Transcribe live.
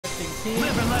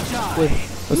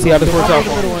Let's see how this works out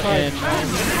for him. And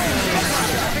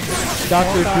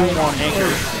Dr. Doom on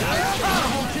anchor.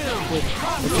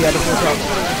 Let's see how this works out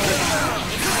for him.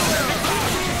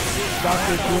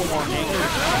 Dr. Doom on anchor.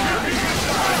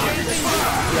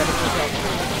 Let's see how this works out for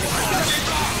him.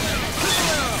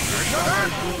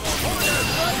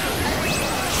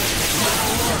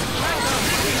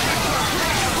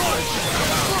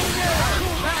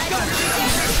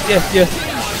 Yes.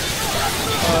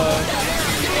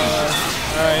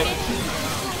 Alright.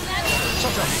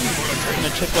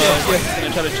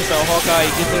 Gonna try to chip out Hawkeye.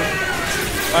 Gets him.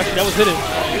 Actually, that was hidden.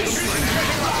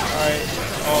 Alright.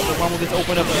 Oh, the rumble gets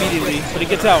opened up immediately, but it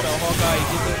gets out. Hawkeye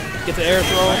gets an air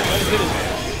throw. That was hidden.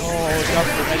 Oh, drops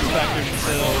the X Factor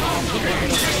instead of.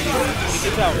 He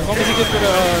gets out. As long as he gets rid of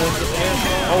air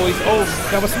throw.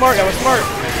 That was smart.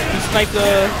 He sniped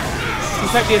the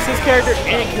assist character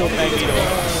and killed Magneto.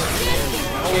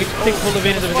 Always take full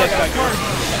advantage of his X Factor.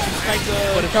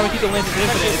 But if Chamakito lands his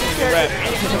infinite, it's gonna wrap.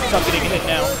 He'll stop getting hit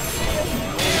now.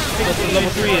 That's the level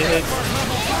 3 it hits.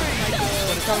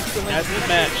 That's the match. That's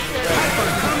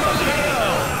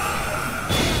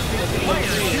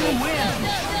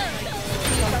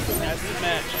the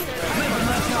match.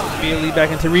 Immediately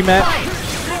back into rematch.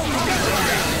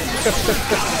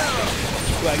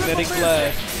 Magnetic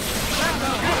blast.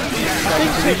 I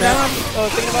think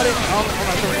thinking about it, I'm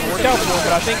not sure it's going to work out for him,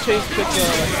 but I think Chase picked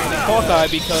Hawkeye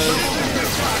because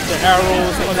the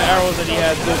arrows, some of the arrows that he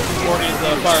had, Morgan's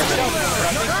fireman. But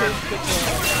I think Chase picked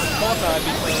Hawkeye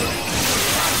because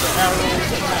the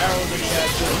arrows that he had,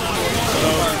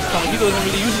 Chamakito isn't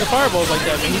really using the fireballs like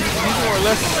that. I mean, he's more or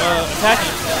less attacking.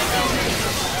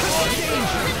 Chamakito isn't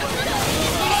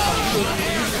really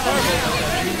using the fireballs like that. He's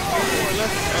more or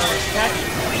less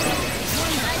attacking.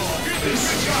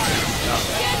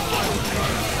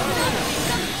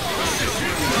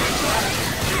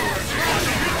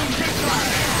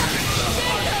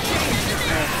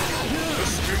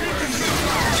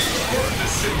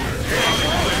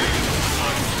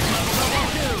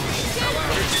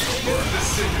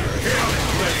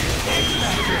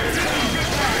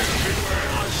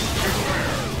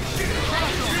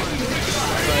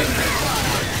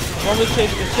 If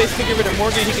Chase could get rid of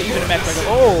Morgan, he could even match like,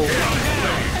 oh,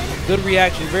 good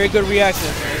reaction, very good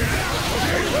reaction.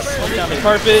 Down the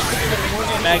carpet,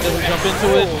 Mag doesn't jump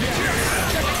into it.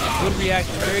 Good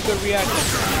reaction, very good reaction.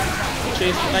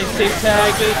 Chase, nice safe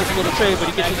tag, gets a little trade, but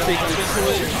he gets his safe into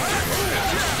it.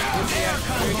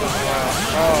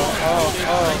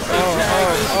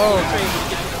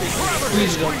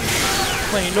 Squeezes him.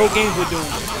 Playing no games with Doom.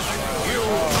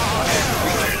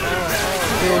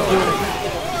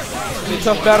 It's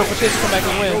a tough battle for Chase to come back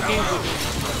and win.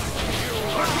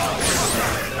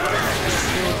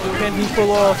 Can he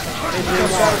pull off? He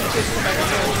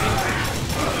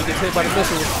gets hit by the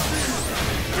missile.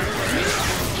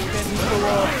 Can he pull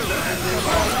off?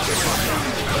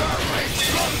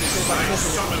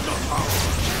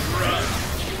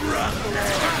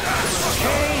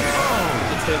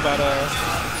 Gets hit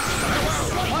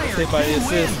by the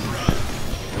assist.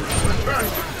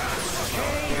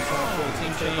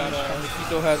 Team change.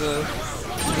 Chamakito has a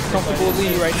comfortable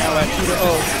lead right now at 2-0.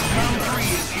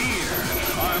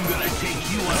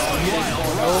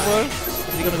 Over.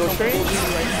 Is he gonna go Strange?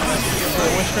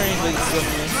 One Strange, ladies and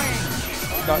gentlemen.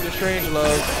 Dr.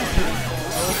 Strangelove.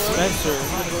 Spencer.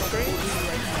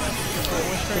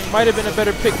 Which might have been a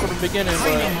better pick from the beginning,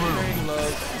 but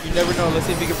you never know. Let's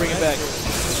see if he can bring it back.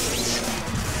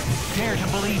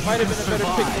 Might have been a better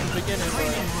pick from the beginning, but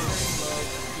you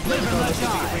never know. Let's see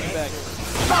if he can bring it back.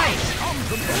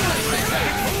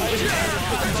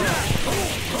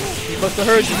 He must have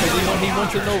heard you because he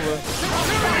went to Nova.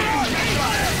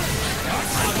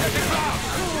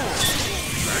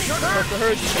 He must have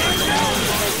heard you.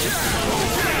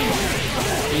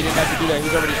 He didn't have to do that. He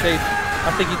was already safe.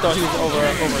 I think he thought he was over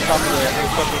top of the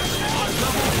fucking.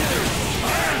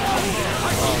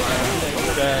 Oh man, he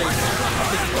was bad. I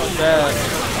think he was bad.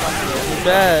 He was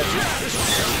bad.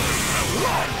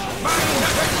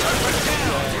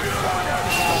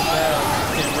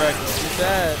 Getting wrecked. He's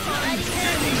bad.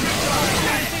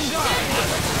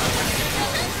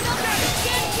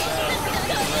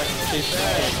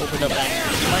 Open up. You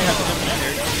might have to jump in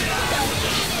here.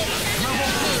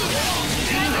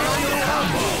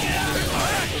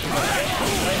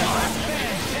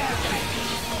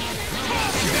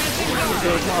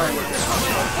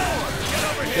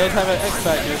 He does have an X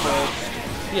Factor, but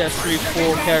he has 3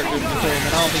 full characters to kill him,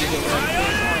 and I don't think he's going to win.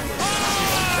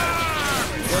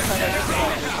 He does have an X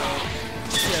Factor, but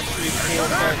he has 3 full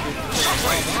characters to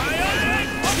kill him.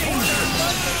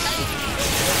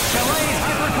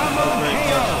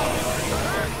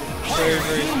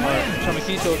 very smart.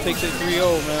 Chamakito takes it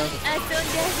 3-0, man.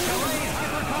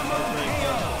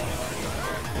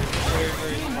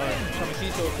 Very smart.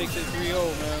 Chamakito takes it 3-0,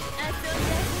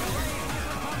 man.